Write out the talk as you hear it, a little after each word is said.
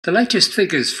The latest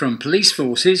figures from police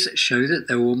forces show that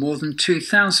there were more than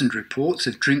 2,000 reports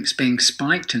of drinks being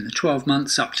spiked in the 12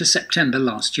 months up to September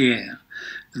last year,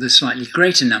 with a slightly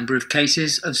greater number of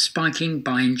cases of spiking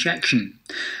by injection,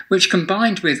 which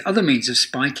combined with other means of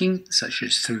spiking, such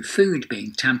as through food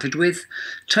being tampered with,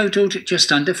 totalled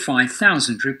just under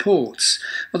 5,000 reports,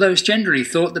 although it's generally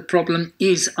thought the problem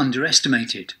is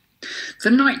underestimated. The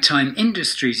Nighttime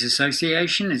Industries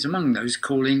Association is among those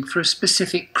calling for a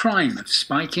specific crime of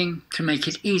spiking to make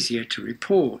it easier to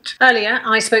report. Earlier,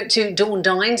 I spoke to Dawn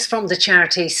Dines from the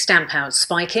charity Stamp Out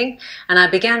Spiking, and I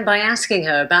began by asking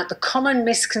her about the common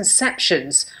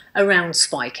misconceptions around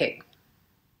spiking.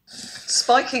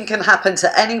 Spiking can happen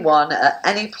to anyone at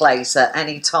any place at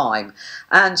any time.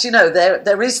 And, you know,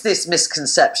 there is this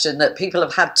misconception that people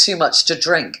have had too much to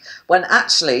drink when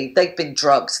actually they've been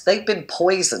drugged, they've been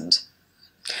poisoned.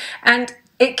 And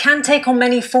it can take on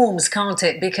many forms, can't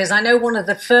it? Because I know one of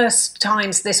the first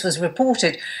times this was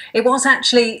reported, it was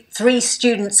actually 3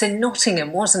 students in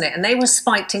Nottingham, wasn't it? And they were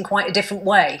spiked in quite a different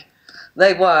way.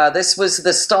 They were. This was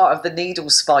the start of the needle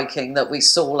spiking that we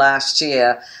saw last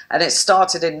year. And it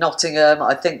started in Nottingham.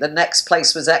 I think the next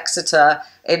place was Exeter,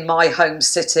 in my home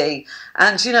city.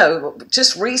 And, you know,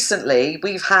 just recently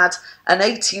we've had an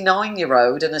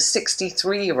 89-year-old and a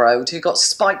 63-year-old who got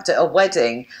spiked at a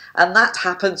wedding. And that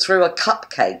happened through a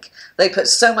cupcake. They put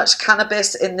so much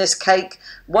cannabis in this cake,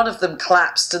 one of them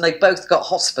collapsed and they both got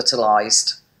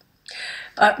hospitalised.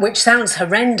 Which sounds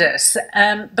horrendous,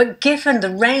 but given the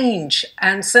range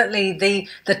and certainly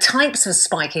the types of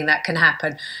spiking that can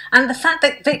happen, and the fact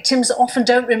that victims often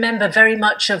don't remember very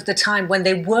much of the time when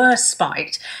they were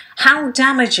spiked, how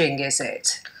damaging is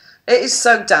it? It is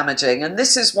so damaging, and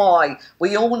this is why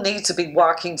we all need to be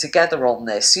working together on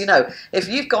this. You know, if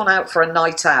you've gone out for a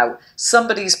night out,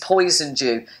 somebody's poisoned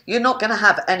you, you're not going to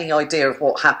have any idea of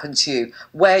what happened to you,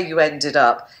 where you ended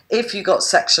up, if you got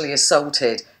sexually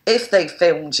assaulted, if they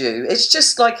filmed you. It's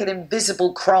just like an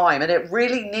invisible crime, and it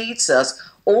really needs us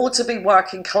all to be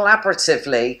working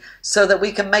collaboratively so that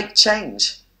we can make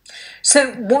change.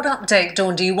 So what update,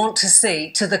 Dawn, do you want to see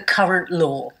to the current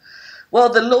law? Well,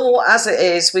 the law as it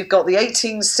is, we've got the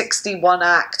 1861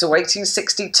 Act or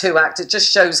 1862 Act. It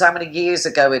just shows how many years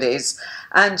ago it is.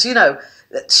 And, you know,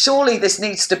 surely this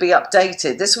needs to be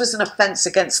updated. This was an offence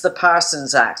against the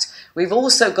Persons Act. We've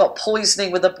also got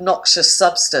poisoning with obnoxious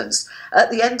substance. At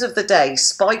the end of the day,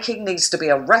 spiking needs to be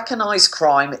a recognised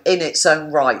crime in its own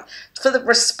right, for the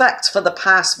respect for the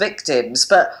past victims,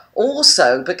 but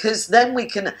also because then we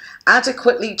can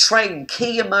adequately train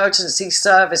key emergency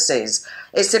services.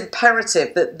 It's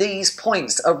imperative that these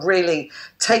points are really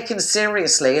taken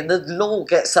seriously and the law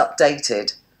gets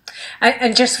updated.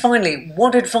 And just finally,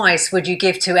 what advice would you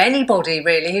give to anybody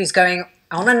really who's going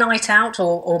on a night out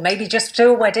or maybe just to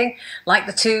a wedding, like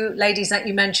the 2 ladies that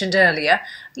you mentioned earlier?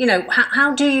 You know,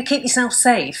 how do you keep yourself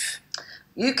safe?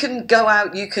 You can go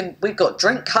out, we've got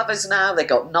drink covers now, they've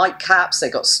got nightcaps,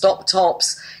 they've got stop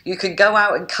tops. You can go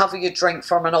out and cover your drink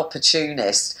from an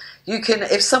opportunist. You can,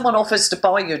 if someone offers to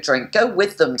buy your drink, go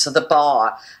with them to the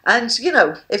bar. And, you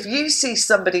know, if you see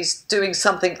somebody's doing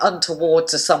something untoward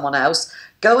to someone else,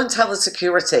 go and tell the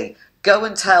security. Go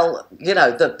and tell, you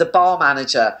know, the bar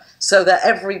manager, so that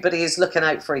everybody is looking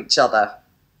out for each other.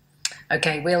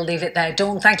 OK, we'll leave it there.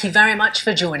 Dawn, thank you very much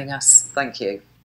for joining us. Thank you.